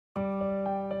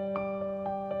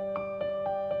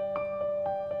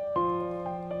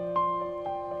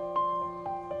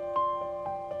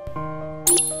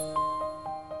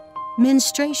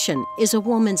Menstruation is a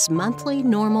woman's monthly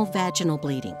normal vaginal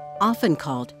bleeding, often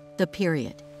called the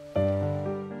period.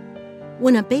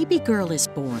 When a baby girl is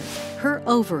born, her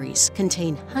ovaries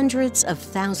contain hundreds of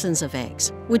thousands of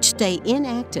eggs, which stay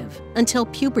inactive until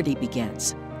puberty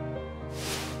begins.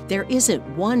 There isn't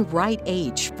one right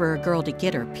age for a girl to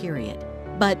get her period,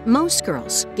 but most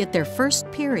girls get their first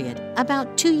period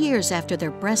about 2 years after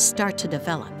their breasts start to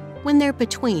develop, when they're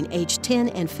between age 10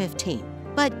 and 15.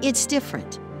 But it's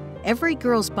different. Every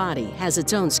girl's body has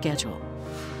its own schedule.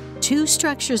 Two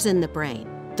structures in the brain,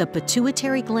 the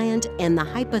pituitary gland and the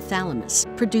hypothalamus,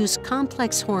 produce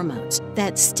complex hormones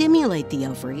that stimulate the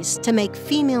ovaries to make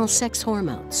female sex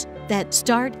hormones that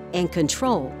start and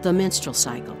control the menstrual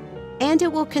cycle. And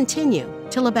it will continue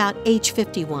till about age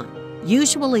 51,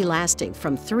 usually lasting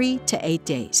from 3 to 8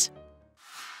 days.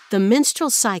 The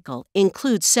menstrual cycle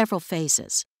includes several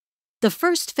phases. The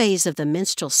first phase of the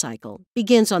menstrual cycle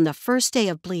begins on the first day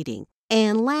of bleeding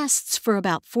and lasts for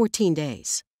about 14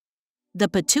 days. The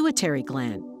pituitary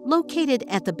gland, located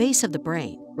at the base of the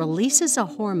brain, releases a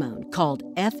hormone called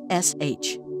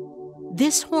FSH.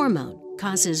 This hormone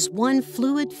causes one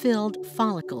fluid-filled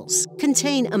follicles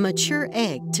contain a mature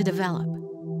egg to develop.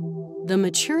 The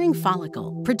maturing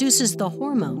follicle produces the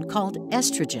hormone called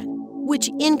estrogen, which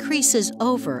increases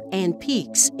over and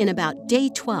peaks in about day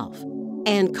 12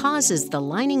 and causes the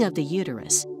lining of the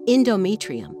uterus,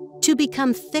 endometrium, to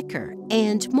become thicker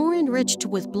and more enriched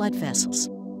with blood vessels.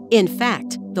 In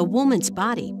fact, the woman's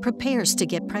body prepares to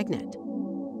get pregnant.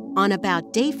 On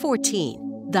about day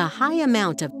 14, the high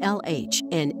amount of LH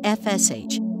and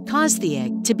FSH cause the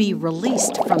egg to be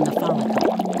released from the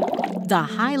follicle. The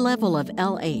high level of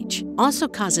LH also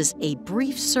causes a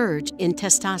brief surge in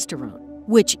testosterone,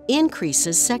 which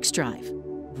increases sex drive,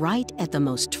 right at the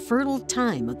most fertile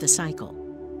time of the cycle.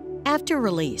 After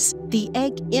release, the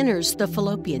egg enters the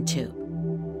fallopian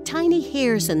tube. Tiny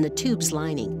hairs in the tube's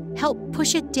lining help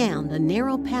push it down the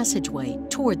narrow passageway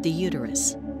toward the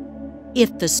uterus.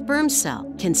 If the sperm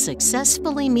cell can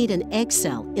successfully meet an egg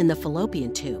cell in the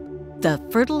fallopian tube, the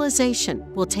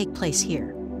fertilization will take place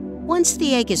here. Once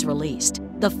the egg is released,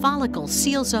 the follicle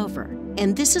seals over,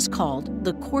 and this is called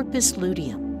the corpus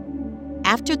luteum.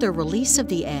 After the release of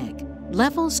the egg,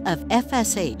 levels of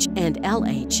FSH and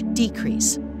LH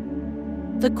decrease.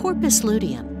 The corpus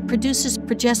luteum produces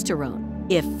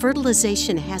progesterone. If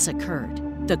fertilization has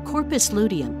occurred, the corpus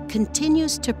luteum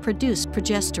continues to produce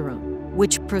progesterone,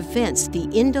 which prevents the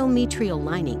endometrial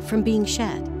lining from being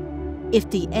shed. If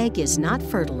the egg is not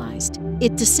fertilized,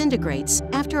 it disintegrates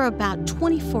after about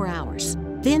 24 hours.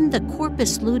 Then the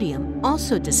corpus luteum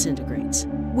also disintegrates,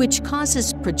 which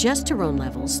causes progesterone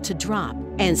levels to drop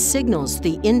and signals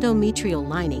the endometrial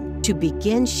lining to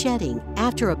begin shedding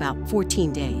after about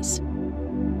 14 days.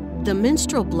 The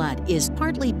menstrual blood is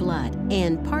partly blood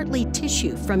and partly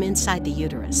tissue from inside the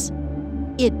uterus.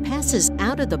 It passes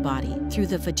out of the body through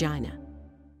the vagina.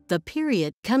 The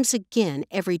period comes again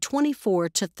every 24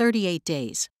 to 38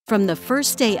 days, from the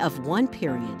first day of one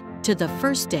period to the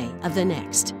first day of the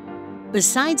next.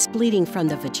 Besides bleeding from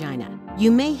the vagina,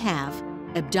 you may have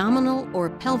abdominal or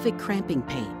pelvic cramping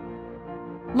pain,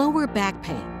 lower back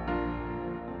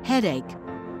pain, headache,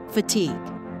 fatigue,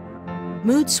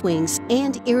 mood swings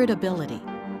and irritability,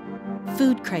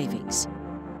 food cravings,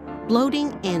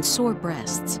 bloating and sore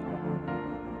breasts,